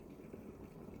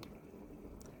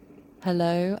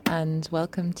Hello and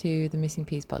welcome to the Missing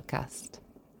Piece podcast.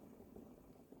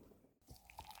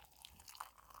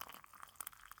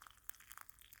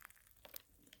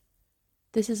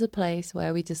 This is a place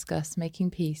where we discuss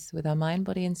making peace with our mind,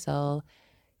 body and soul,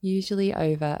 usually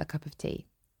over a cup of tea.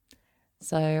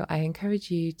 So I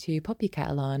encourage you to pop your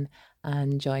kettle on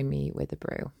and join me with a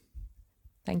brew.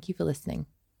 Thank you for listening.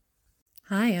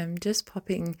 Hi, I'm just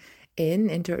popping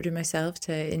interrupting myself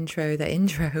to intro the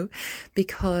intro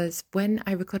because when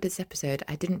I recorded this episode,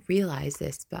 I didn't realise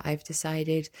this, but I've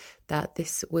decided that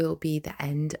this will be the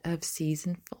end of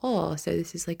season 4. So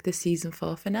this is like the season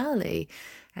 4 finale.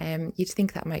 You'd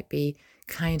think that might be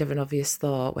kind of an obvious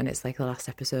thought when it's like the last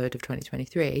episode of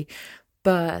 2023.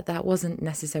 But that wasn't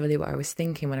necessarily what I was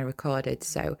thinking when I recorded.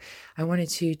 So I wanted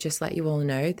to just let you all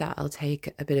know that I'll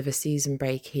take a bit of a season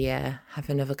break here, have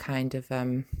another kind of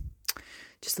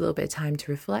just a little bit of time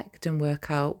to reflect and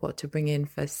work out what to bring in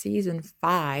for season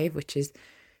 5, which is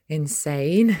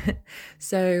insane.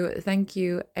 So thank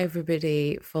you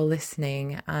everybody for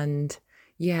listening and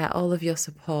all of your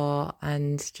support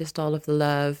and just all of the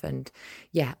love and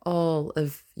all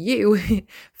of you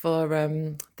for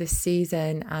this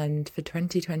season and for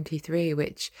 2023,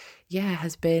 which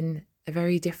has been a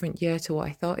very different year to what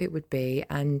I thought it would be.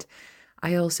 And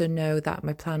I also know that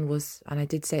my plan was, and I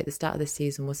did say at the start of the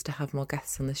season, was to have more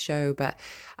guests on the show, but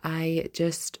I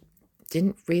just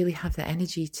didn't really have the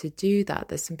energy to do that.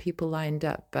 There's some people lined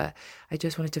up, but I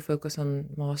just wanted to focus on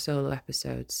more solo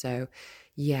episodes. So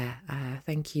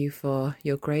thank you for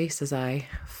your grace as I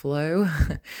flow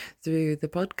through the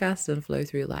podcast and flow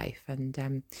through life.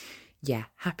 And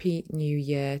happy new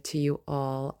year to you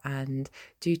all, and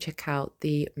do check out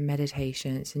the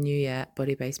meditation. It's a new year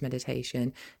body-based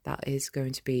meditation that is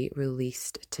going to be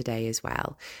released today as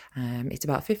well. It's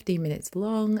about 15 minutes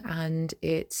long, and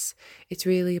it's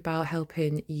really about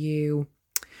helping you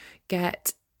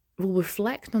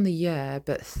reflect on the year,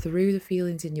 but through the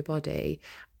feelings in your body,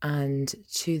 and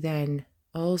to then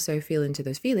also feel into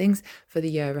those feelings for the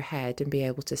year ahead and be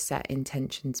able to set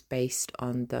intentions based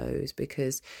on those.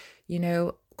 Because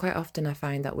quite often I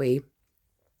find that we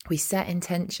set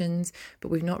intentions, but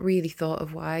we've not really thought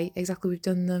of why exactly we've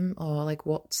done them, or like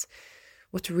what's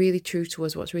really true to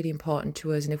us, what's really important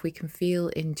to us. And if we can feel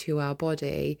into our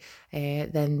body,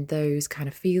 then those kind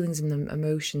of feelings and the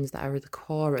emotions that are at the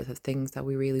core of the things that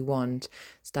we really want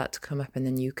start to come up, and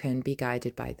then you can be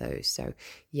guided by those. So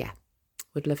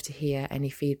would love to hear any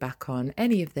feedback on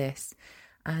any of this.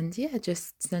 And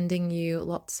just sending you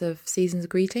lots of season's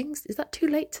greetings. Is that too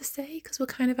late to say? Because we're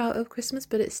kind of out of Christmas,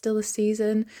 but it's still a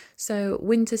season. So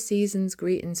winter season's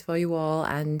greetings for you all.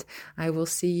 And I will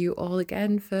see you all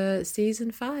again for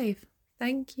season 5.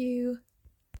 Thank you.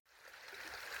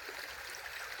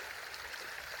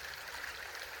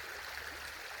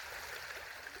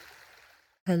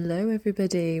 Hello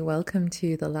everybody, welcome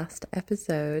to the last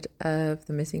episode of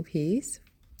The Missing Piece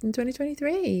in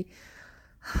 2023.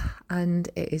 And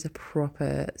it is a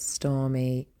proper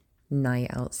stormy night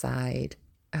outside.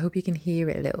 I hope you can hear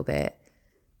it a little bit.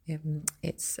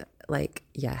 It's like,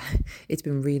 it's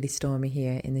been really stormy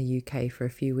here in the UK for a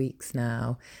few weeks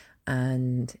now,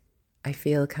 and I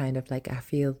feel kind of like, I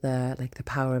feel the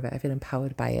power of it. I feel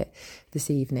empowered by it this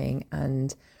evening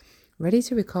and ready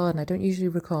to record. And I don't usually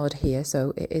record here,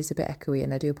 so it is a bit echoey,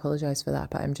 and I do apologise for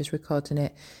that, but I'm just recording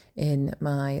it in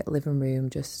my living room,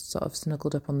 just sort of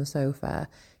snuggled up on the sofa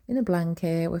in a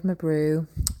blanket with my brew,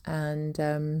 and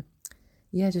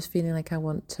just feeling like I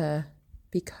want to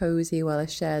be cozy while I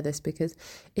share this, because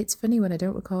it's funny, when I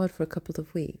don't record for a couple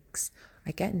of weeks,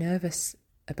 I get nervous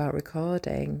about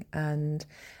recording. And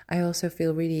I also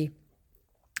feel like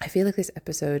this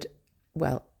episode,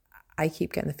 I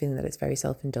keep getting the feeling that it's very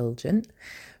self-indulgent,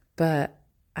 but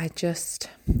I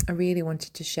really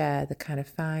wanted to share the kind of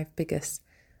 5 biggest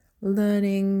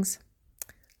learnings,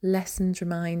 lessons,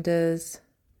 reminders,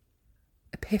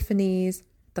 epiphanies.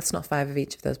 That's not 5 of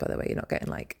each of those, by the way. You're not getting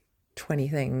like 20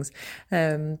 things.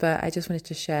 But I just wanted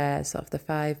to share sort of the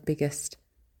 5 biggest,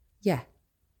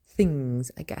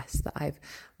 things, I guess, that I've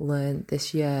learned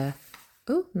this year.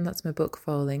 Oh, and that's my book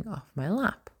falling off my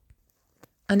lap.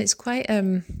 And it's quite,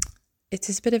 it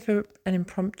is a bit of an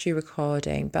impromptu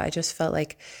recording, but I just felt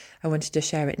like I wanted to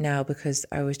share it now because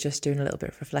I was just doing a little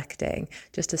bit of reflecting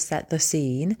just to set the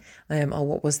scene, or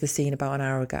what was the scene about an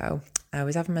hour ago. I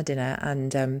was having my dinner,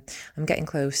 and I'm getting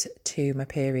close to my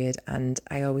period, and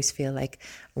I always feel like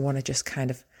I want to just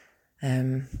kind of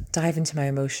dive into my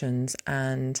emotions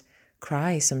and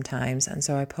cry sometimes. And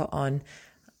so I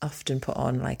often put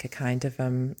on like a kind of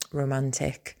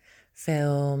romantic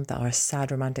film or a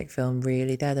sad romantic film,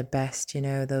 really. They're the best,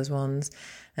 those ones,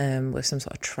 with some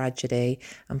sort of tragedy,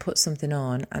 and put something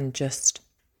on and just,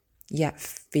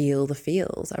 feel the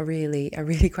feels. I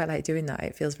really quite like doing that.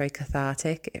 It feels very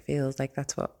cathartic. It feels like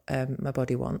that's what my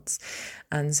body wants.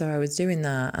 And so I was doing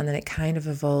that, and then it kind of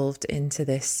evolved into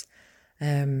this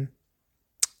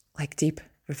deep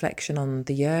reflection on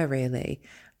the year, really.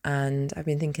 And I've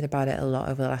been thinking about it a lot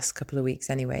over the last couple of weeks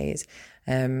anyways.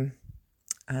 And,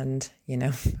 I'd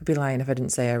be lying if I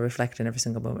didn't say I reflect in every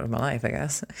single moment of my life, I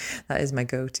guess. That is my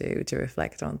go-to, to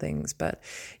reflect on things. But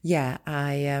yeah,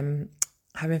 I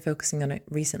have been focusing on it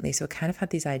recently. So I kind of had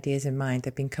these ideas in mind.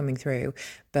 They've been coming through.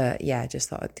 But yeah, I just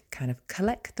thought I'd kind of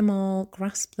collect them all,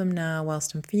 grasp them now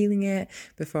whilst I'm feeling it,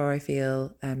 before I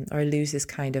feel, or I lose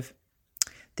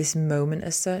this moment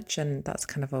as such. And that's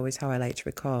kind of always how I like to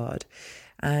record.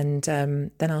 And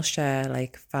then I'll share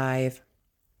five,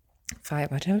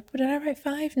 did I write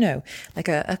five? No,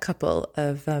 a couple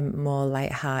of more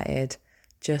lighthearted,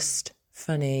 just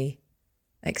funny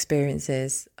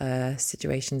experiences,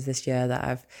 situations this year that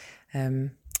I've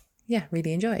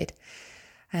really enjoyed.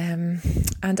 And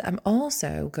I'm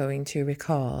also going to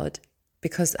record,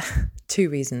 because two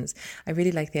reasons. I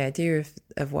really like the idea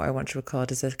of what I want to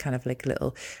record as a kind of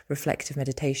little reflective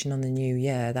meditation on the new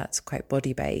year. That's quite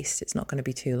body based. It's not going to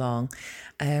be too long.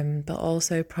 But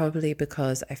also probably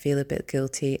because I feel a bit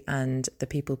guilty, and the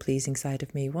people pleasing side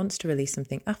of me wants to release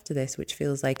something after this, which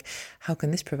feels like, how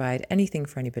can this provide anything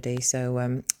for anybody?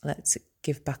 So let's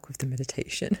give back with the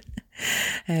meditation.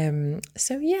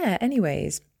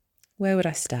 Anyways, where would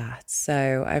I start?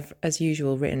 So I've, as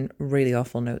usual, written really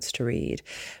awful notes to read,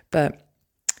 but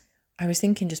I was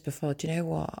thinking just before, do you know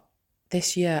what?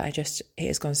 This year, it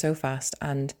has gone so fast,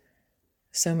 and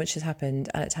so much has happened.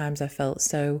 And at times I felt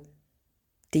so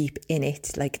deep in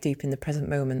it, deep in the present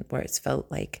moment, where it's felt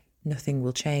like nothing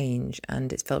will change,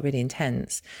 and it's felt really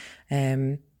intense.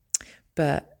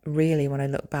 But really, when I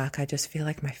look back, I just feel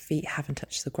like my feet haven't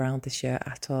touched the ground this year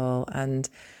at all. And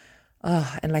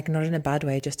not in a bad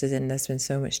way, just as in there's been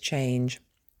so much change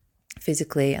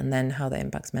physically, and then how that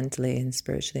impacts mentally and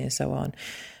spiritually and so on.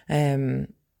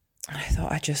 I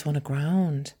thought, I just want to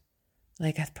ground.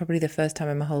 It's probably the first time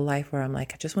in my whole life where I'm I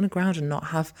just want to ground and not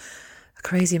have a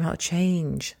crazy amount of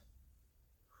change.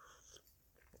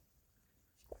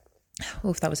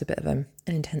 Oh, that was a bit of an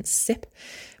intense sip.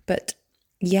 But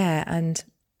yeah, and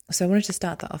so I wanted to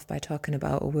start that off by talking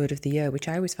about a word of the year, which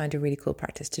I always find a really cool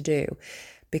practice to do,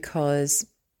 because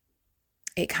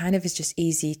it kind of is just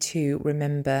easy to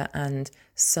remember and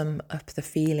sum up the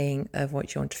feeling of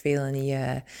what you want to feel in a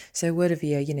year. So word of the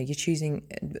year, you're choosing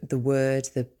the word,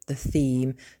 the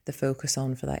theme, the focus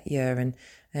on for that year.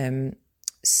 And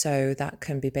so that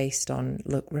can be based on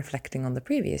reflecting on the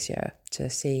previous year to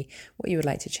see what you would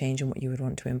like to change and what you would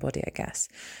want to embody, I guess.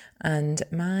 And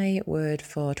my word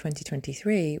for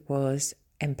 2023 was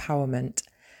empowerment.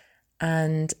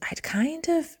 And I'd kind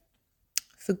of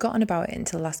forgotten about it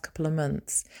until the last couple of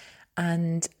months.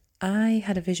 And I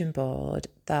had a vision board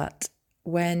that,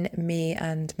 when me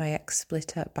and my ex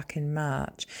split up back in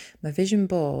March, my vision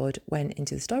board went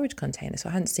into the storage container. So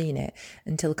I hadn't seen it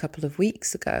until a couple of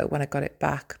weeks ago when I got it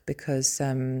back, because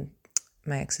my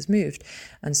ex has moved.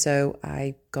 And so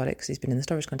I got it because he's been in the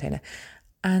storage container.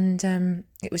 And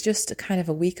it was just kind of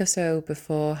a week or so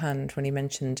beforehand when he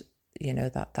mentioned,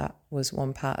 that was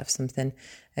one part of something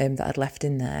that I'd left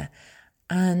in there.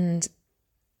 And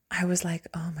I was like,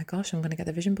 oh my gosh, I'm going to get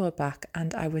the vision board back.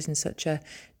 And I was in such a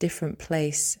different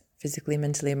place, physically,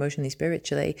 mentally, emotionally,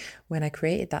 spiritually, when I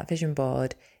created that vision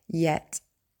board. Yet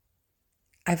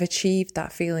I've achieved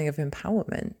that feeling of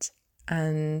empowerment.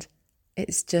 And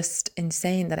it's just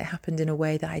insane that it happened in a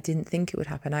way that I didn't think it would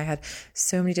happen. I had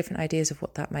so many different ideas of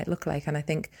what that might look like. And I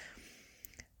think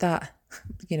that,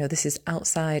 this is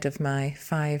outside of my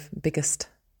 5 biggest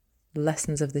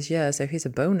lessons of this year, so here's a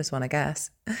bonus one, I guess.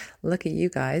 Look at you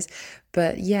guys.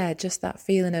 But yeah, just that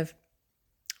feeling of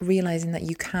realizing that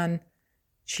you can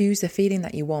choose the feeling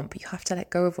that you want, but you have to let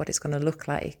go of what it's going to look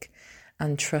like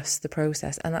and trust the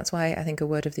process. And that's why I think a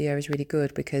word of the year is really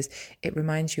good, because it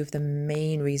reminds you of the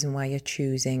main reason why you're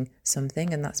choosing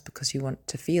something, and that's because you want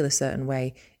to feel a certain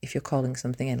way. If you're calling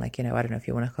something in, I don't know if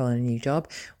you want to call in a new job,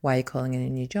 why are you calling in a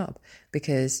new job?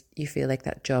 Because you feel like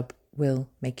that job will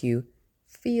make you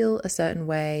feel a certain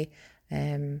way,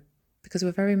 because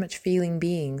we're very much feeling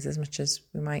beings, as much as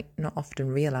we might not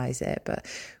often realize it, but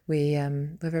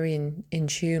we're very in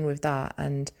tune with that.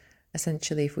 And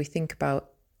essentially, if we think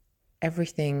about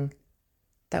everything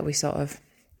that we sort of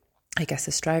I guess,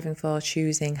 are striving for,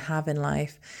 choosing, have in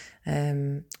life,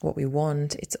 what we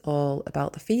want. It's all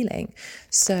about the feeling.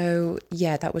 So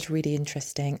yeah, that was really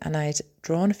interesting. And I'd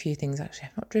drawn a few things, actually.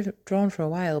 I've not drawn for a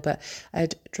while, but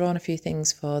I'd drawn a few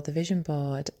things for the vision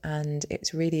board. And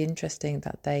it's really interesting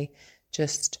that they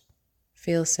just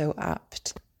feel so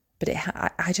apt. But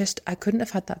I couldn't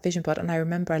have had that vision board. And I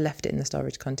remember I left it in the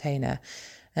storage container,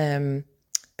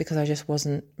 because I just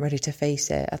wasn't ready to face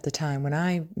it at the time when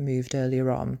I moved earlier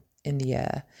on in the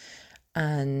year.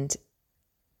 And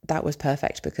that was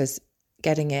perfect, because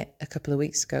getting it a couple of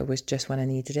weeks ago was just when I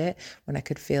needed it, when I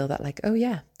could feel that, like, oh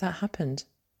yeah, that happened.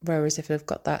 Whereas if I'd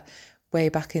got that way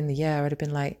back in the year, I'd have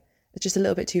been like, it's just a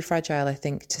little bit too fragile, I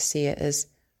think, to see it as,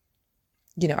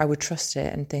 I would trust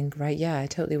it and think, right, yeah, I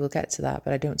totally will get to that,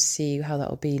 but I don't see how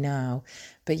that'll be now.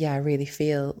 But yeah, I really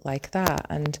feel like that.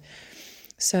 And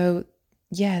so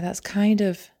yeah, that's kind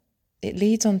of, it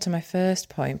leads on to my first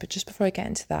point. But just before I get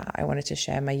into that, I wanted to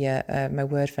share my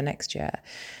word for next year,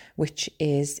 which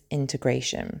is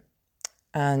integration.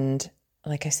 And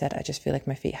like I said, I just feel like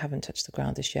my feet haven't touched the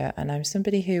ground this year. And I'm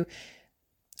somebody who,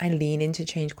 I lean into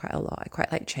change quite a lot. I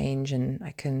quite like change, and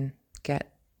I can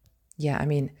get,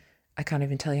 I can't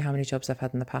even tell you how many jobs I've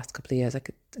had in the past couple of years. I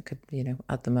could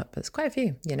add them up, but it's quite a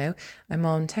few, I'm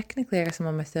on, technically, I guess I'm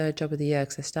on my third job of the year,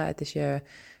 because I started this year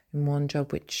in one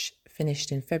job which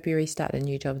finished in February, started a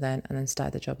new job then, and then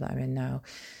started the job that I'm in now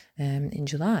in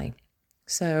July.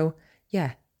 So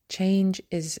yeah, change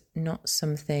is not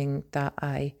something that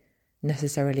I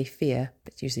necessarily fear,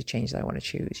 but it's usually change that I want to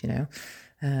choose,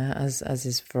 as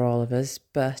is for all of us.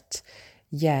 But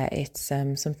yeah, it's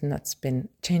something that's been,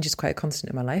 change is quite a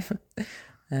constant in my life.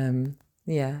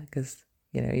 Because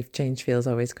if change feels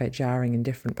always quite jarring and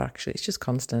different, but actually it's just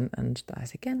constant. And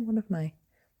that's again one of my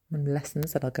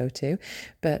lessons that I'll go to.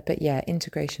 But yeah,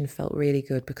 integration felt really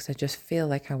good, because I just feel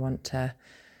like I want to,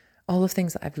 all the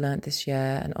things that I've learned this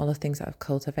year and all the things that I've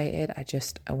cultivated,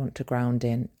 I want to ground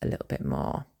in a little bit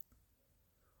more.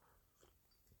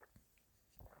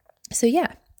 So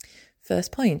yeah,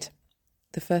 first point.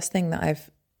 The first thing that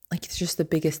it's just the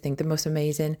biggest thing, the most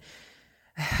amazing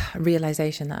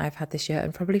realization that I've had this year,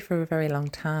 and probably for a very long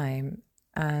time.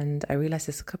 And I realized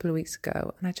this a couple of weeks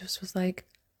ago, and I just was like,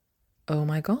 oh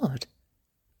my God,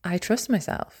 I trust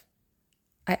myself.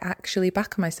 I actually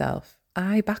back myself.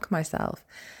 I back myself.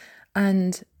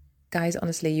 And guys,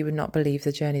 honestly, you would not believe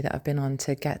the journey that I've been on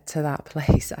to get to that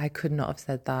place. I could not have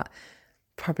said that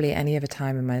probably any other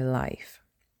time in my life,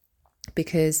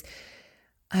 because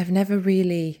I've never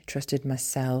really trusted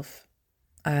myself.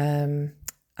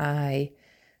 I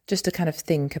just to kind of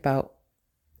think about,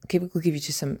 we'll give you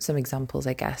just some examples,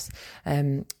 I guess,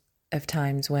 of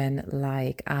times when,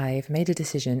 like, I've made a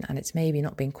decision and it's maybe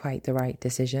not been quite the right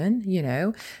decision,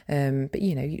 but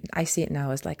I see it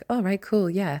now as like, all right, cool,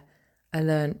 yeah, I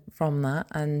learned from that,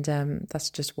 and that's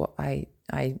just what I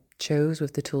chose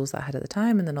with the tools that I had at the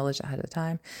time and the knowledge that I had at the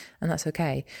time, and that's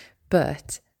okay.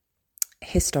 But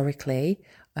historically,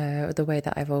 the way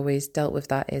that I've always dealt with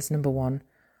that is, number one,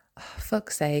 oh,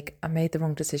 fuck's sake, I made the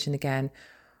wrong decision again.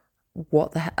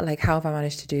 What the hell, like, how have I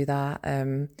managed to do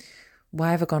that?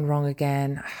 Why have I gone wrong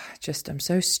again? I'm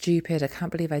so stupid. I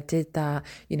can't believe I did that.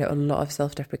 A lot of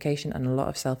self-deprecation and a lot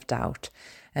of self-doubt.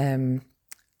 And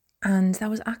that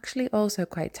was actually also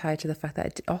quite tied to the fact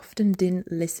that I often didn't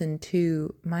listen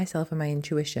to myself and my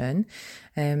intuition,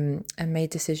 and made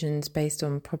decisions based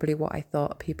on probably what I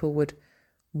thought people would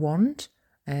want,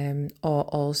 or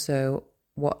also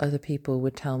what other people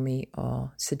would tell me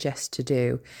or suggest to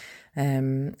do.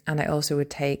 And I also would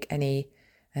take any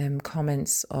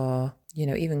comments or,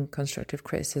 even constructive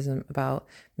criticism about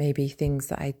maybe things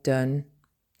that I'd done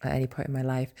at any point in my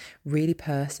life really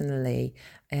personally,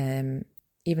 even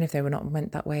if they were not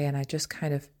meant that way. And I just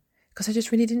because I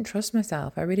just really didn't trust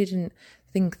myself. I really didn't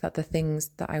think that the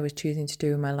things that I was choosing to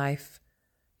do in my life,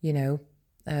 I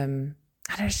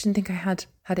just didn't think I had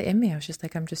it in me. I was just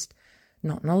like, I'm just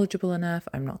not knowledgeable enough.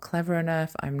 I'm not clever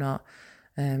enough. I'm not,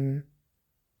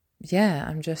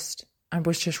 I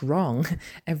was just wrong.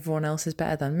 Everyone else is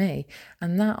better than me.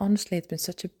 And that, honestly, it's been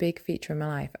such a big feature in my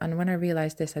life. And when I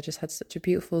realized this, I just had such a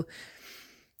beautiful,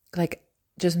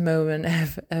 just moment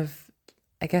of,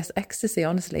 I guess, ecstasy.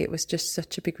 Honestly, it was just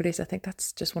such a big release. I think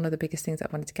that's just one of the biggest things I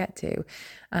wanted to get to.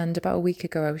 And about a week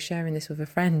ago, I was sharing this with a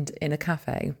friend in a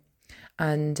cafe.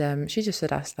 And she just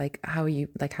had asked, how are you,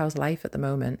 how's life at the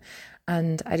moment?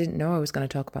 And I didn't know I was going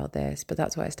to talk about this, but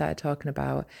that's what I started talking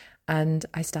about. And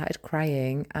I started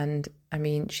crying. And I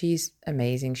mean, she's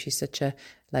amazing. She's such a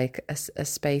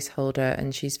space holder,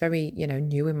 and she's very,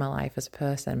 new in my life as a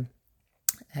person.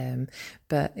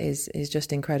 but is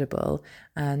just incredible.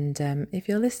 And if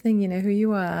you're listening, you know who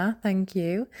you are. Thank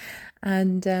you.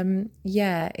 And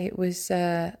it was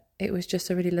just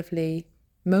a really lovely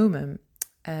moment.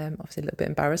 Obviously a little bit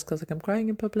embarrassed because like I'm crying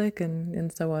in public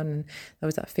and so on, and there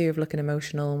was that fear of looking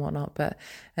emotional and whatnot, but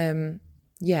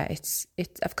it's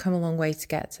I've come a long way to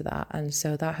get to that, and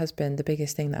so that has been the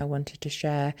biggest thing that I wanted to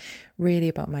share really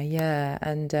about my year.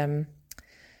 And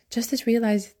just this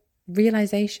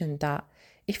realization that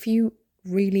if you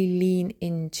really lean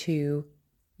into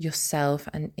yourself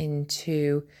and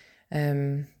into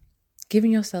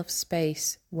giving yourself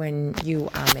space when you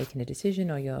are making a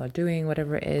decision or you're doing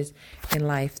whatever it is in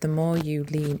life, the more you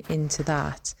lean into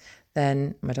that,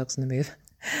 then my dog's on the move,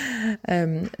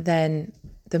 then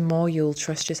the more you'll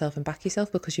trust yourself and back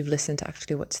yourself because you've listened to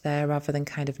actually what's there rather than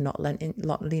kind of not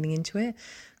leaning into it.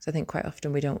 So I think quite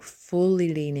often we don't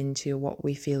fully lean into what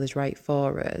we feel is right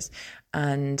for us.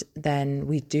 And then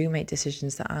we do make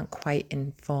decisions that aren't quite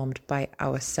informed by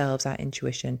ourselves, our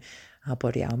intuition, our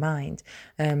body, our mind.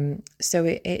 So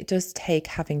it does take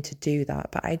having to do that.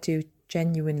 But I do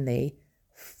genuinely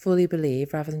fully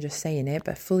believe, rather than just saying it,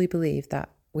 but fully believe that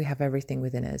we have everything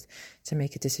within us to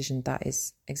make a decision that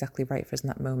is exactly right for us in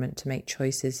that moment, to make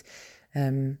choices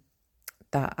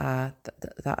that are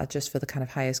just for the kind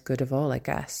of highest good of all, I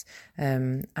guess.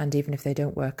 And even if they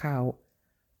don't work out,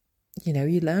 you know,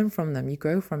 you learn from them, you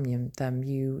grow from them.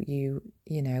 You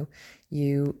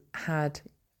had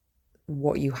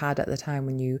what you had at the time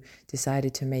when you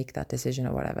decided to make that decision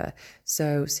or whatever.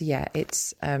 So yeah,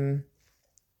 it's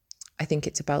I think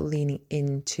it's about leaning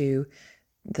into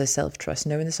the self-trust,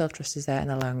 knowing the self-trust is there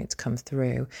and allowing it to come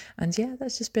through. And yeah,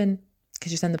 that's just been, could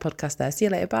just end the podcast there. See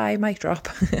you later, bye, mic drop.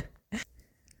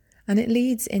 And it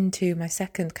leads into my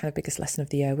second kind of biggest lesson of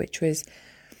the year, which was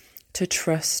to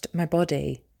trust my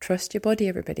body. Trust your body,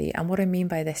 everybody. And what I mean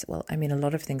by this, well, I mean a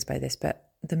lot of things by this,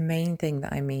 but the main thing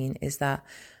that I mean is that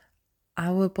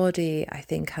our body, I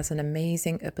think, has an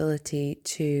amazing ability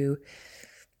to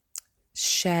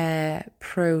share,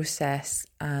 process,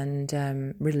 and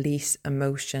release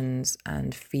emotions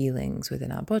and feelings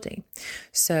within our body.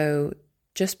 So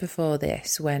just before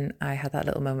this, when I had that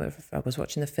little moment I was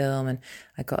watching the film and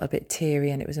I got a bit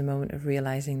teary, and it was a moment of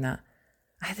realizing that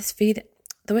I had this feeling,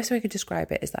 the best way I could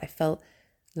describe it is that I felt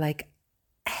like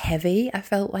heavy. I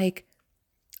felt like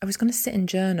I was going to sit and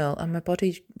journal, and my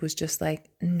body was just like,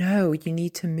 no, you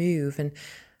need to move. And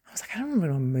I was like, I don't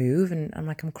want to move. And I'm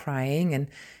like, I'm crying, and,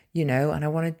 you know, and I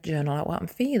want to journal out what I'm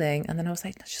feeling. And then I was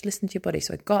like, just listen to your body.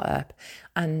 So I got up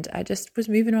and I just was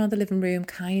moving around the living room,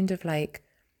 kind of like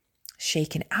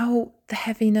shaking out the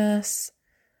heaviness,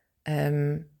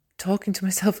 talking to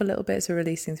myself a little bit, so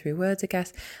releasing through words, I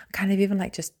guess. Kind of even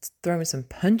like just throwing some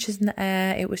punches in the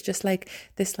air. It was just like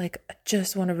this, like, I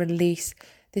just want to release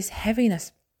this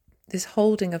heaviness, this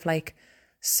holding of like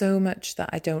so much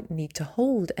that I don't need to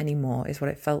hold anymore is what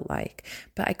it felt like.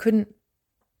 But I couldn't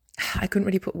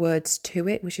really put words to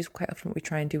it, which is quite often what we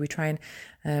try and do. We try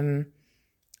and,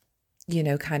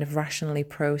 kind of rationally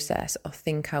process or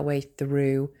think our way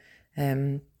through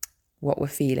what we're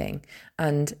feeling.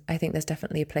 And I think there's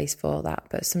definitely a place for that.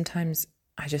 But sometimes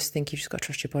I just think you've just got to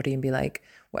trust your body and be like,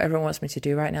 whatever it wants me to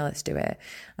do right now, let's do it.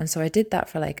 And so I did that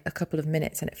for like a couple of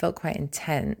minutes, and it felt quite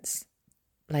intense.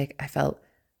 Like I felt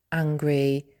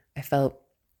angry, I felt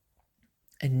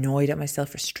annoyed at myself,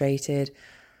 frustrated.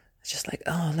 Just like,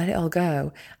 oh, let it all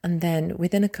go. And then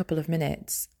within a couple of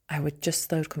minutes, I would just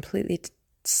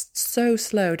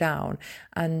slow down,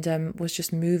 and was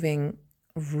just moving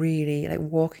really, like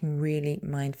walking really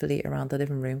mindfully around the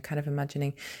living room, kind of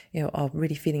imagining, or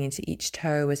really feeling into each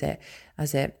toe as it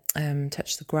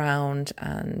touched the ground.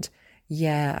 And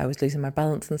yeah, I was losing my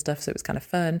balance and stuff, so it was kind of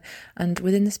fun. And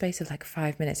within the space of like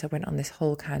 5 minutes, I went on this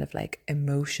whole kind of like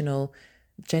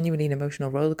genuinely an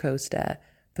emotional roller coaster.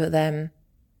 But then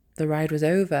the ride was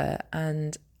over,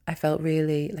 and I felt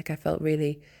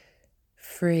really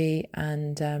free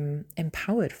and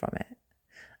empowered from it.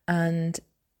 And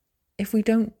if we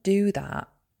don't do that,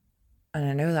 and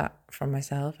I know that from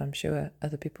myself, I'm sure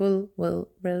other people will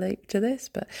relate to this,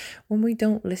 but when we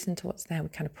don't listen to what's there, we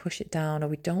kind of push it down, or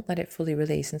we don't let it fully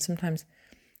release, and sometimes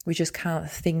we just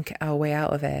can't think our way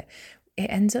out of it, it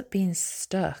ends up being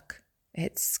stuck.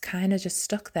 It's kind of just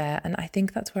stuck there. And I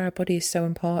think that's where our body is so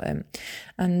important.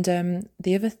 And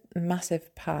the other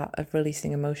massive part of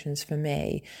releasing emotions for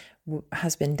me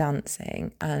has been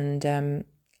dancing. And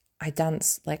I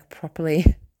dance like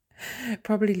properly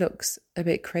Probably looks a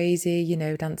bit crazy, you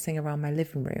know, dancing around my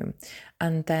living room.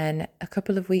 And then a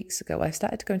couple of weeks ago, I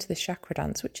started to go into the chakra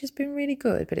dance, which has been really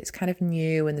good, but it's kind of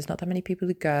new and there's not that many people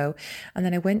who go. And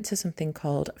then I went to something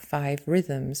called Five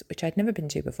Rhythms, which I'd never been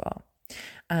to before.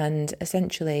 And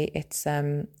essentially it's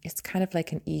kind of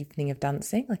like an evening of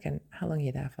dancing, how long are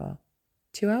you there for?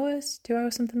 2 hours,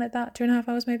 something like that, 2.5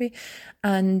 hours maybe.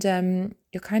 And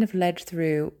you're kind of led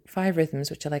through five rhythms,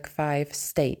 which are like five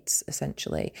states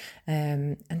essentially.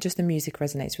 And just the music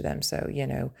resonates with them. So, you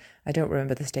know, I don't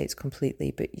remember the states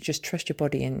completely, but you just trust your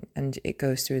body and it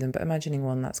goes through them. But imagining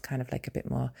one that's kind of like a bit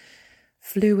more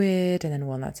fluid, and then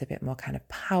one that's a bit more kind of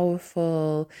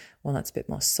powerful, one that's a bit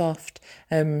more soft.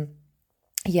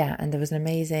 Yeah, and there was an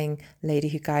amazing lady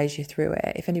who guides you through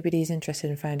it. If anybody's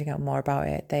interested in finding out more about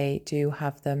it, they do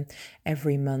have them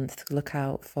every month. Go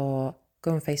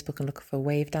on Facebook and look for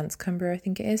Wave Dance Cumbria, I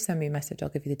think it is. Send me a message, I'll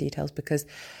give you the details, because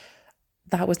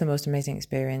that was the most amazing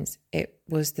experience. It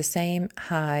was the same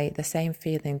high, the same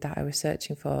feeling that I was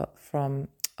searching for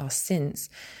since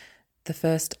the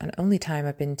first and only time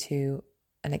I've been to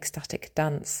an ecstatic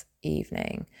dance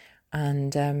evening.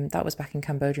 And that was back in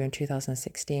Cambodia in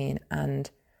 2016. And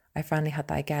I finally had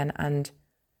that again. And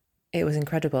it was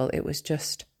incredible. It was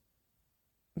just,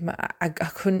 I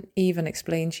couldn't even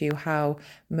explain to you how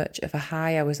much of a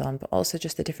high I was on, but also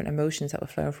just the different emotions that were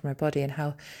flowing from my body, and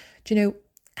how, do you know,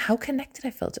 how connected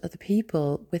I felt to other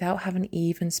people without having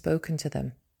even spoken to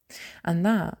them. And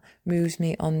that moves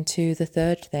me on to the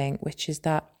third thing, which is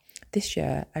that this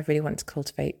year I really want to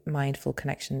cultivate mindful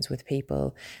connections with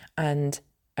people. And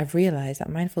I've realised that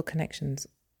mindful connections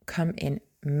come in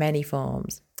many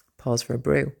forms. Pause for a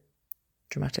brew.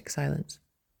 Dramatic silence.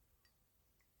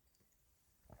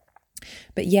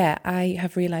 But yeah, I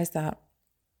have realised that,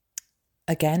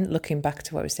 again, looking back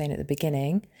to what I was saying at the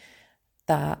beginning,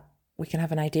 that we can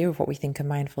have an idea of what we think a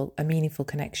meaningful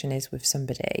connection is with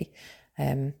somebody.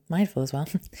 Mindful as well,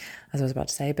 as I was about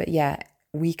to say. But yeah,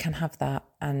 we can have that,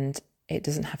 and it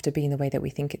doesn't have to be in the way that we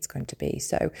think it's going to be.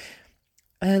 So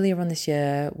earlier on this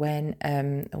year, when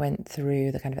I went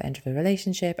through the kind of end of a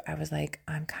relationship, I was like,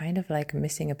 I'm kind of like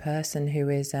missing a person who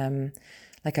is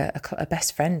like a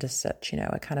best friend as such. You know,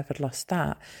 I kind of had lost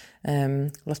that.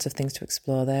 Lots of things to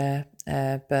explore there.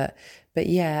 But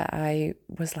yeah, I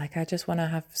was like, I just want to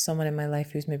have someone in my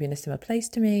life who's maybe in a similar place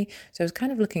to me. So I was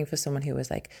kind of looking for someone who was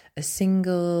like a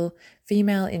single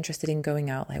female interested in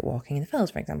going out, like walking in the fells,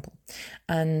 for example.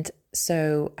 And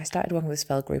so I started working with this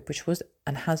fell group, which was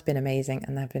and has been amazing.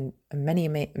 And there have been many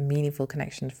meaningful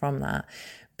connections from that.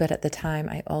 But at the time,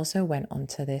 I also went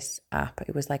onto this app.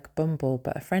 It was like Bumble,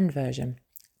 but a friend version.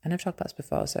 And I've talked about this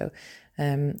before, so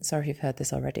sorry if you've heard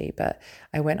this already, but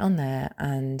I went on there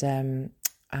and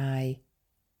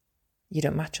you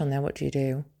don't match on there, what do you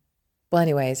do? Well,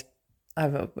 anyways,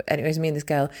 me and this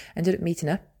girl ended up meeting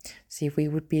up, see if we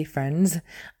would be friends.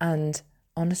 And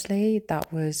honestly,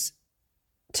 that was,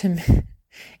 to me,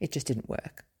 it just didn't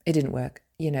work. It didn't work,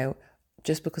 you know,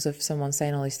 just because of someone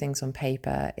saying all these things on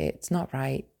paper, it's not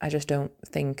right. I just don't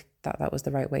think that was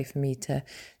the right way for me to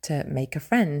make a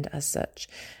friend as such.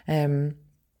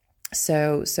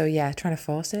 So yeah, trying to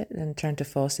force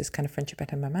this kind of friendship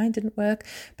out of my mind didn't work.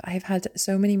 But I've had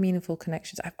so many meaningful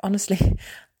connections.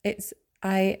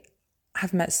 I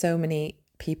have met so many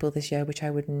people this year, which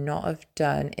I would not have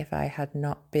done if I had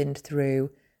not been through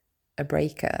a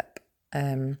breakup.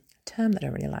 Term that I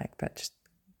don't really like, but just,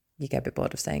 you get a bit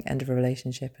bored of saying end of a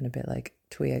relationship and a bit like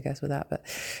twee, I guess, with that.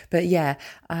 But yeah,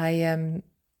 I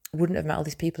wouldn't have met all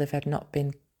these people if I'd not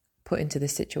been put into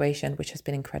this situation, which has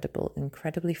been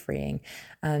incredibly freeing.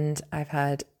 And I've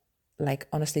had, like,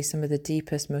 honestly, some of the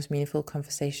deepest, most meaningful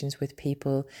conversations with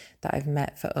people that I've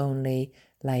met for only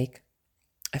like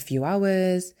a few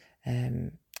hours,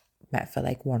 met for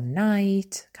like one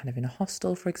night, kind of in a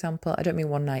hostel, for example. I don't mean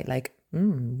one night like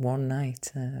one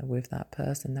night with that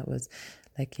person that was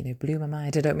like, you know, blew my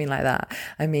mind. I don't mean like that.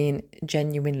 I mean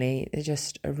genuinely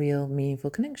just a real meaningful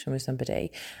connection with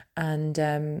somebody. And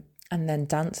then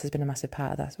dance has been a massive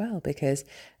part of that as well, because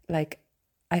like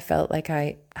I felt like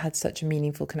I had such a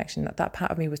meaningful connection, that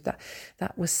part of me was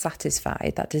that was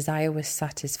satisfied, that desire was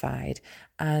satisfied.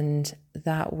 And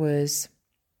that was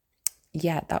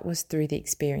through the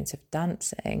experience of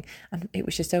dancing. And it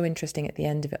was just so interesting at the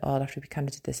end of it all, after we kind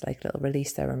of did this like little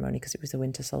release ceremony, because it was the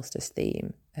winter solstice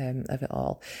theme of it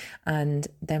all. And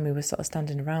then we were sort of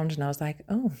standing around and I was like,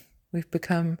 oh, we've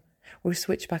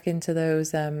switched back into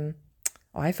those,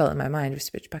 I felt in my mind, we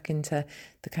switched back into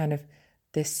the kind of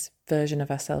this version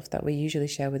of ourselves that we usually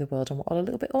share with the world, and we're all a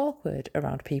little bit awkward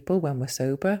around people when we're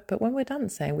sober, but when we're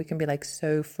dancing we can be like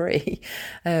so free.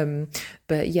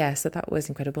 But yeah, so that was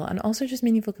incredible. And also just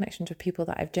meaningful connections with people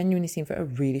that I've genuinely seen for a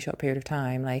really short period of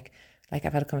time, like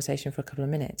I've had a conversation for a couple of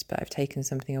minutes, but I've taken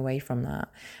something away from that.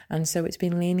 And so it's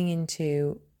been leaning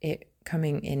into it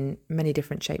coming in many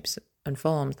different shapes and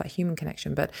forms, that human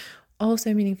connection, but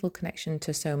also meaningful connection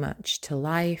to so much, to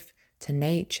life, to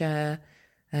nature,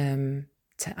 to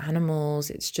animals.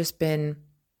 It's just been,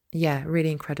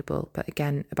 really incredible. But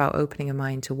again, about opening a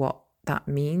mind to what that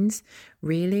means,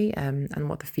 really, and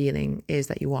what the feeling is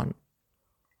that you want.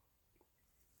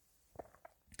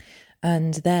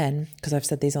 And then, because I've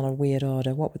said these on a weird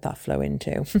order, what would that flow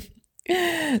into?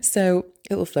 So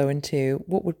it will flow into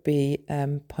what would be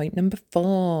point number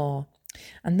 4.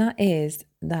 And that is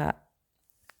that,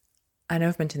 I know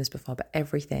I've mentioned this before, but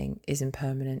everything is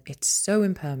impermanent. It's so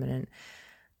impermanent.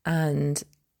 And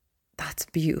that's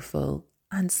beautiful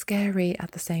and scary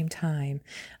at the same time.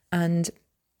 And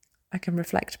I can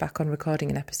reflect back on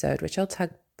recording an episode, which I'll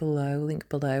tag below, link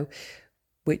below,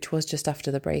 which was just after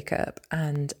the breakup.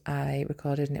 And I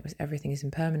recorded, and it was everything is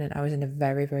impermanent. I was in a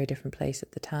very, very different place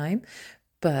at the time,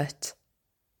 but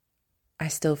I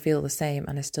still feel the same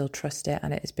and I still trust it.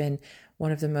 And it has been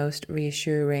one of the most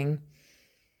reassuring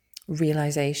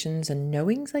realizations and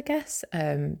knowings, I guess,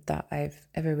 that I've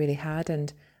ever really had.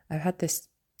 And I've had this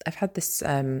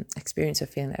experience of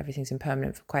feeling that everything's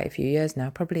impermanent for quite a few years now,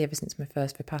 probably ever since my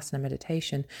first Vipassana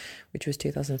meditation, which was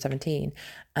 2017,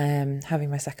 having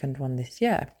my second one this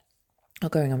year, or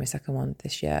going on my second one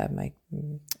this year,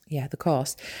 the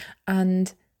course.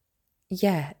 And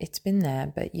yeah, it's been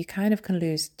there, but you kind of can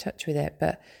lose touch with it.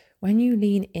 But when you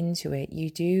lean into it, you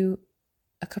do,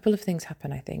 a couple of things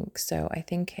happen, I think. So I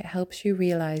think it helps you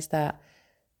realize that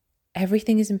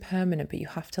everything is impermanent, but you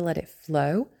have to let it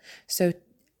flow. So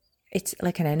it's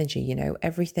like an energy,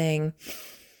 everything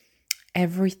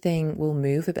will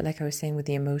move, a bit like I was saying with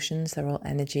the emotions. They're all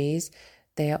energies.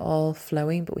 They are all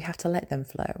flowing, but we have to let them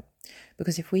flow.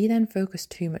 Because if we then focus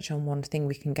too much on one thing,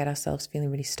 we can get ourselves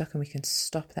feeling really stuck and we can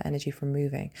stop that energy from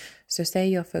moving. So say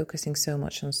you're focusing so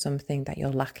much on something that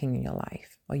you're lacking in your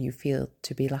life, or you feel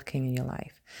to be lacking in your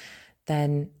life,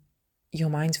 then your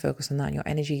mind's focused on that and your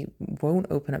energy won't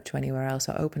open up to anywhere else,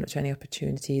 or open up to any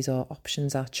opportunities or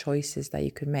options or choices that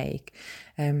you could make,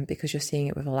 because you're seeing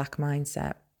it with a lack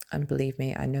mindset. And believe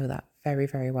me, I know that very,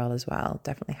 very well as well.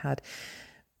 Definitely had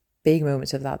big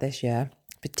moments of that this year,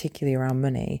 particularly around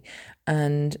money.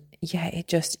 And yeah,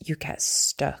 you get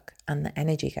stuck and the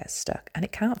energy gets stuck and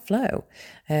it can't flow.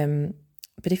 But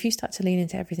if you start to lean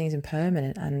into everything's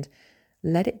impermanent and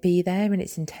let it be there in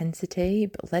its intensity,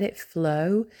 but let it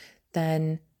flow,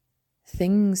 then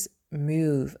things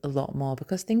move a lot more,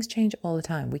 because things change all the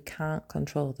time. We can't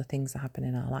control the things that happen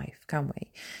in our life, can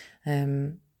we?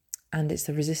 And it's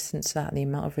the resistance to that, and the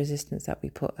amount of resistance that we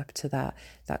put up to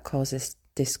that causes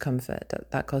discomfort,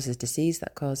 that causes disease,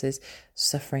 that causes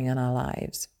suffering in our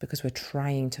lives, because we're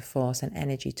trying to force an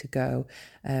energy to go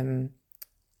in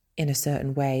a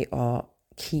certain way or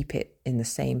keep it in the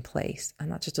same place.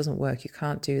 And that just doesn't work. You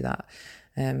can't do that.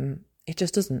 It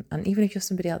just doesn't. And even if you're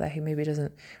somebody out there who maybe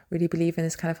doesn't really believe in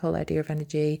this kind of whole idea of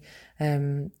energy,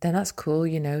 then that's cool.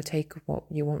 Take what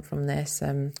you want from this,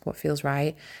 what feels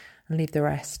right, and leave the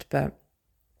rest. But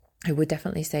I would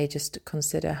definitely say just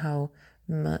consider how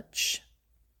much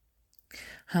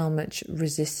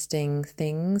resisting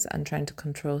things and trying to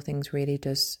control things really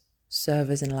does serve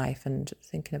us in life, and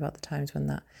thinking about the times when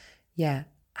that,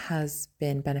 has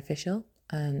been beneficial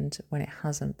and when it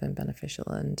hasn't been beneficial.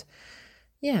 And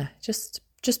just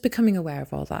becoming aware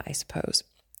of all that, I suppose.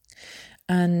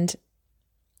 And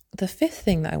the 5th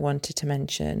thing that I wanted to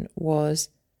mention was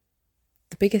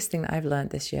the biggest thing that I've learned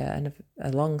this year, and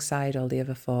alongside all the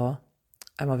other 4,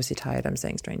 I'm obviously tired, I'm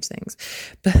saying strange things,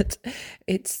 but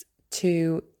it's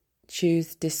to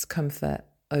choose discomfort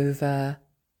over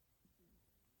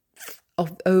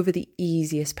the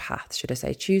easiest path, should I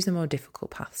say. Choose the more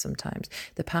difficult path sometimes,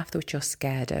 the path which you're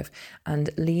scared of, and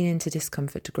lean into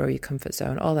discomfort to grow your comfort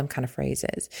zone. All them kind of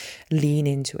phrases, lean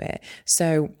into it.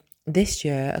 So this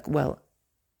year,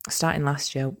 starting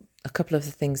last year, a couple of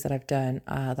the things that I've done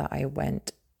are that I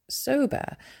went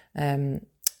sober, and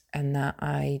that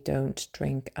I don't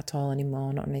drink at all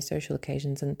anymore, not on any social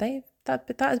occasions. And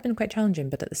that has been quite challenging.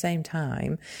 But at the same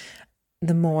time,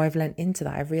 the more I've leant into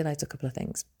that, I've realised a couple of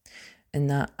things. In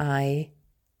that I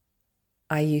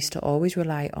used to always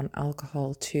rely on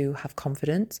alcohol to have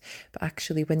confidence, but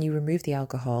actually when you remove the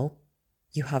alcohol,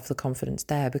 you have the confidence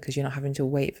there, because you're not having to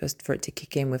wait for it to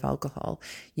kick in with alcohol.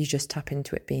 You just tap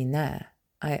into it being there.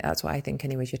 That's what I think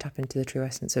anyways. You tap into the true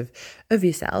essence of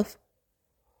yourself.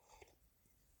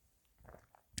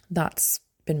 That's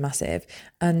been massive.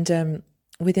 And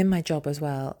within my job as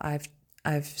well,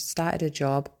 I've started a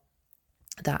job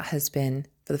that has been,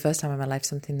 for the first time in my life,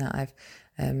 something that I've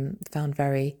found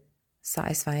very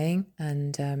satisfying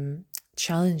and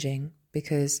challenging,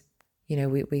 because, you know,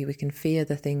 we can fear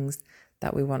the things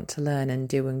that we want to learn and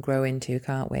do and grow into,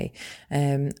 can't we?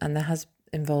 And there has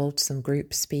involved some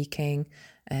group speaking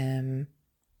and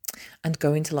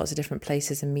going to lots of different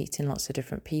places and meeting lots of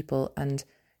different people. And,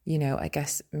 you know, I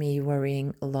guess me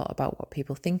worrying a lot about what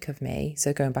people think of me.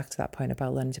 So going back to that point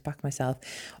about learning to back myself,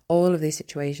 all of these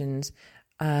situations,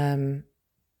 I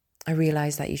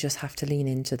realised that you just have to lean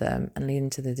into them and lean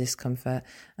into the discomfort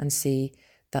and see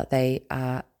that they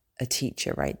are a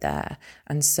teacher right there.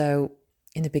 And so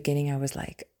in the beginning, I was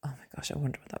like, oh my gosh, I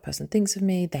wonder what that person thinks of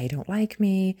me. They don't like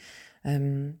me.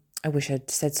 I wish I'd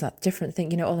said that different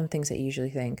thing, you know, all them things that you usually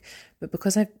think. But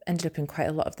because I've ended up in quite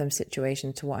a lot of them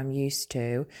situations to what I'm used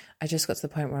to, I just got to the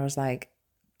point where I was like,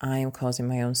 I am causing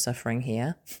my own suffering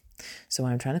here. So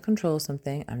I'm trying to control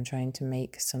something. I'm trying to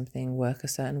make something work a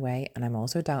certain way. And I'm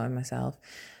also doubting myself.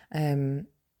 But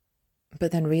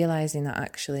then realizing that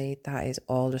actually that is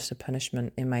all just a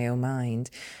punishment in my own mind.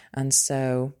 And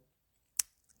so,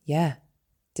 yeah,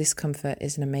 discomfort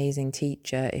is an amazing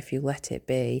teacher if you let it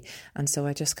be. And so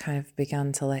I just kind of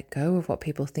began to let go of what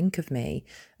people think of me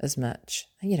as much.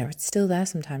 You know, it's still there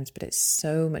sometimes, but it's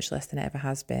so much less than it ever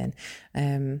has been.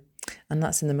 And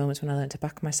that's in the moments when I learned to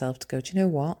back myself to go, do you know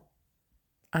what?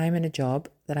 I'm in a job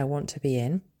that I want to be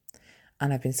in,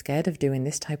 and I've been scared of doing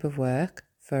this type of work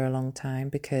for a long time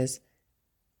because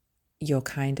you're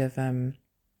kind of,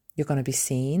 you're going to be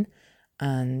seen,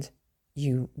 and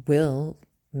you will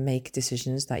make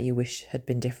decisions that you wish had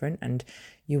been different, and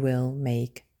you will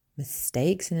make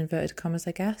mistakes in inverted commas,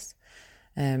 I guess.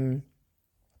 And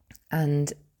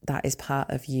that is part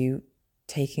of you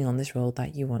taking on this role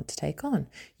that you want to take on.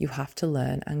 You have to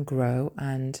learn and grow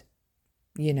and,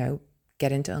 you know,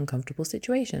 get into uncomfortable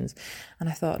situations. And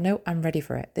I thought, no, I'm ready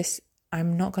for it.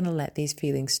 I'm not going to let these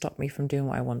feelings stop me from doing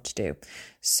what I want to do.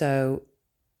 So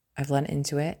I've learned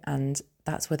into it, and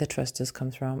that's where the trust has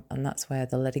come from, and that's where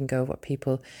the letting go of what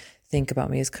people think about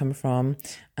me has come from.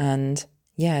 And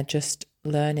yeah, just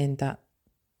learning that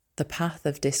the path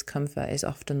of discomfort is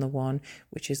often the one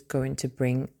which is going to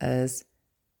bring us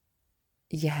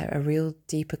a real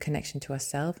deeper connection to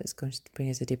ourselves. It's going to bring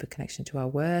us a deeper connection to our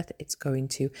worth. It's going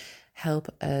to help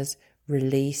us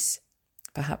release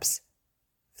perhaps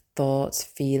thoughts,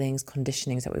 feelings,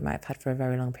 conditionings that we might have had for a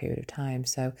very long period of time.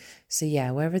 So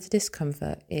yeah, wherever the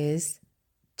discomfort is,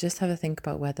 just have a think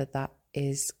about whether that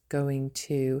is going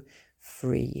to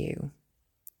free you.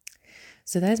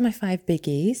 So there's my 5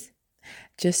 biggies,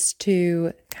 just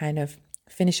to kind of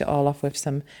finish it all off with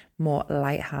some more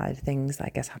lighthearted things that I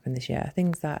guess happened this year.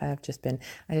 Things that have just been,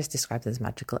 I just described as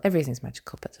magical. Everything's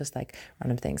magical, but just like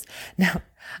random things. Now,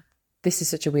 this is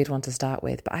such a weird one to start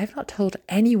with, but I've not told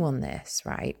anyone this,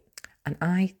 right? And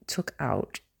I took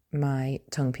out my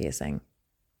tongue piercing.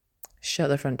 Shut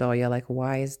the front door. You're like,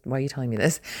 why are you telling me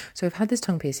this? So I've had this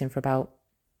tongue piercing for about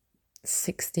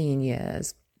 16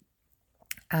 years.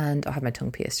 And I had my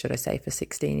tongue pierced, should I say, for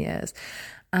 16 years.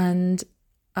 And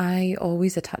I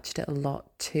always attached it a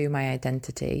lot to my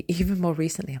identity. Even more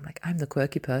recently, I'm like, I'm the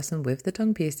quirky person with the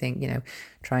tongue piercing, you know,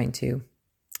 trying to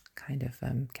kind of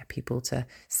get people to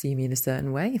see me in a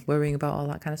certain way, worrying about all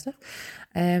that kind of stuff.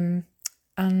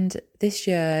 And this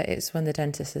year, it's when the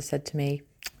dentist has said to me,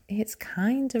 it's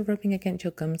kind of rubbing against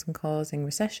your gums and causing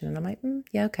recession. And I'm like,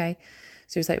 yeah, okay.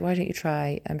 So he was like, why don't you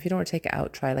try, if you don't want to take it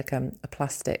out, try like a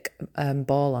plastic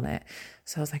ball on it.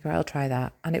 So I was like, all right, I'll try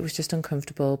that. And it was just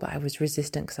uncomfortable, but I was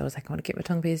resistant because I was like, I want to keep my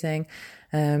tongue piercing.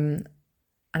 And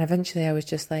eventually I was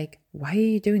just like, why are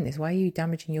you doing this? Why are you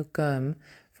damaging your gum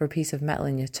for a piece of metal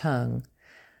in your tongue?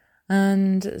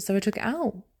 And so I took it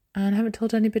out, and I haven't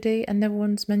told anybody, and never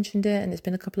once mentioned it. And it's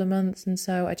been a couple of months. And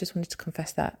so I just wanted to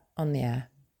confess that on the air.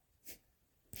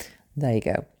 There you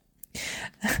go.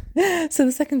 So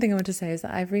the second thing I want to say is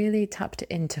that I've really tapped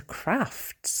into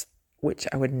crafts, which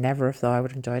I would never have thought I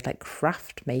would enjoy, like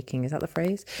craft making, is that the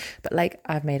phrase? But like,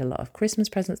 I've made a lot of Christmas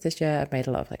presents this year. I've made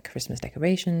a lot of like Christmas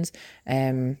decorations.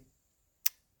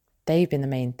 They've been the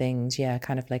main things,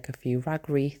 kind of like a few rag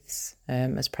wreaths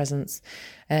as presents.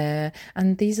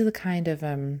 And these are the kind of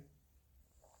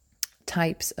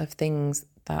types of things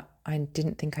that I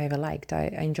didn't think I ever liked. I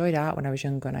enjoyed art when I was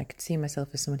younger, and I could see myself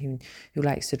as someone who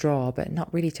likes to draw, but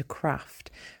not really to craft.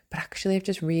 But actually, I've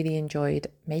just really enjoyed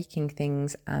making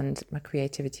things and my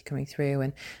creativity coming through.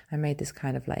 And I made this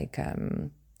kind of like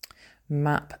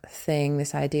map thing,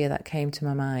 this idea that came to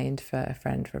my mind for a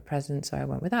friend for a present. So I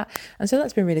went with that. And so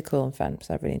that's been really cool and fun.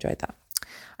 So I've really enjoyed that.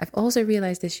 I've also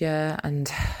realised this year, and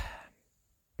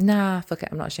fuck it,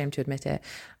 I'm not ashamed to admit it,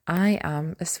 I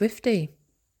am a Swiftie.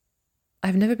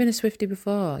 I've never been a Swiftie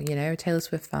before, a Taylor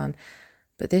Swift fan.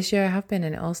 But this year I have been,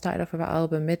 and it all started off with that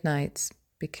album Midnights,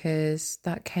 because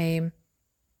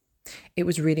it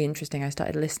was really interesting. I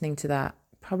started listening to that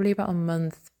probably about a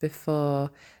month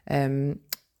before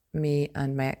me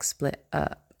and my ex split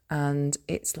up. And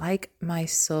it's like my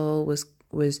soul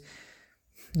was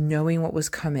knowing what was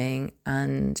coming,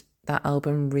 and that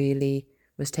album really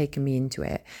was taking me into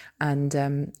it. And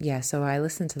so I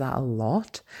listened to that a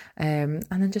lot, and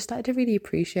then just started to really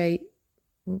appreciate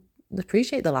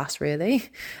the lass, really.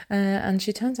 And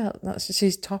she turns out that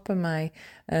she's top of my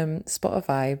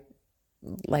Spotify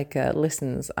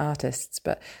listens artists,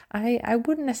 but I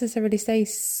wouldn't necessarily say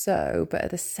so. But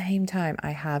at the same time,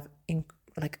 I have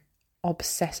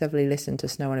obsessively listened to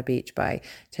Snow on a Beach by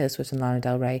Taylor Swift and Lana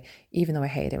Del Rey, even though I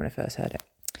hated it when I first heard it.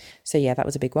 So yeah, that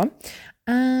was a big one.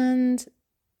 And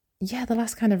yeah, the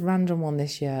last kind of random one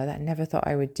this year that I never thought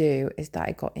I would do is that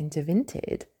I got into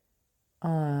Vinted.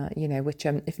 Which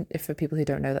if for people who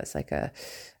don't know, that's like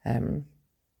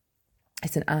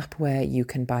it's an app where you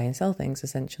can buy and sell things,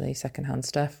 essentially secondhand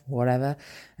stuff, whatever.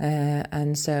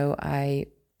 And so I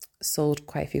sold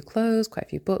quite a few clothes, quite a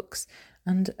few books,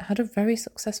 and had a very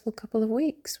successful couple of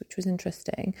weeks, which was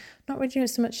interesting. Not really doing it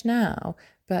so much now,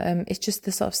 but it's just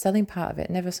the sort of selling part of it.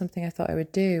 Never something I thought I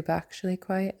would do, but actually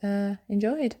quite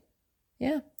enjoyed.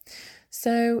 Yeah.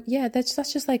 So yeah, that's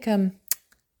just like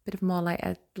bit of more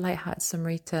light-hearted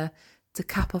summary to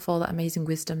cap off all that amazing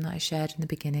wisdom that I shared in the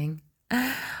beginning.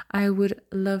 I would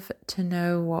love to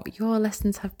know what your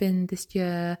lessons have been this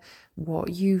year, what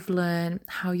you've learned,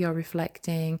 how you're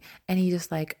reflecting, any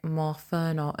just more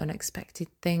fun or unexpected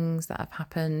things that have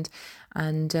happened,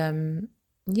 and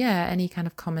any kind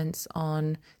of comments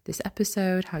on this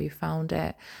episode, how you found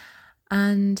it.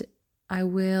 And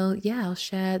I'll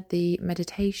share the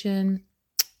meditation,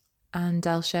 and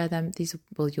I'll share them.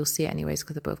 You'll see it anyways,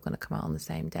 because they're both going to come out on the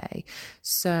same day.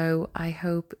 So I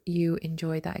hope you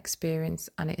enjoyed that experience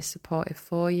and it is supportive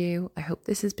for you. I hope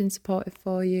this has been supportive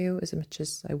for you, as much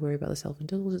as I worry about the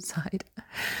self-indulgence side.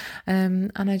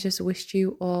 And I just wished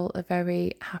you all a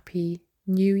very happy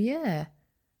new year.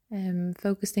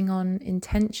 Focusing on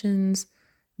intentions,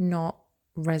 not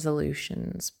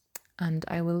resolutions. And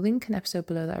I will link an episode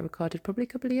below that I recorded probably a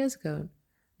couple of years ago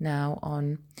now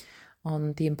on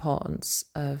the importance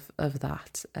of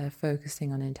that,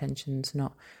 focusing on intentions,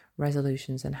 not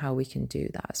resolutions, and how we can do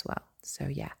that as well. So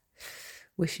yeah,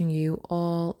 wishing you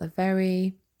all a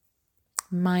very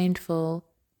mindful,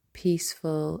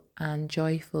 peaceful and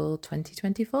joyful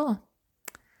 2024.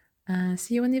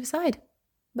 See you on the other side.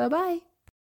 Bye-bye.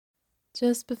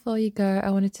 Just before you go, I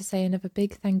wanted to say another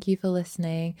big thank you for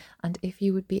listening. And if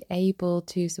you would be able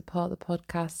to support the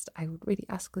podcast, I would really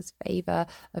ask this favour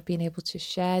of being able to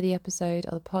share the episode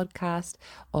or the podcast,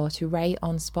 or to rate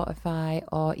on Spotify,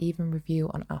 or even review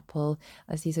on Apple,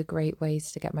 as these are great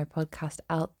ways to get my podcast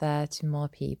out there to more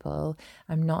people.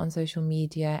 I'm not on social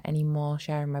media anymore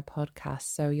sharing my podcast,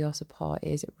 so your support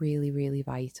is really, really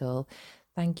vital.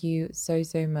 Thank you so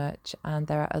much. And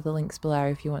there are other links below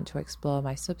if you want to explore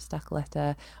my Substack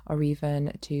letter, or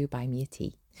even to buy me a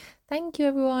tea. Thank you,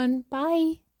 everyone.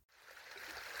 Bye.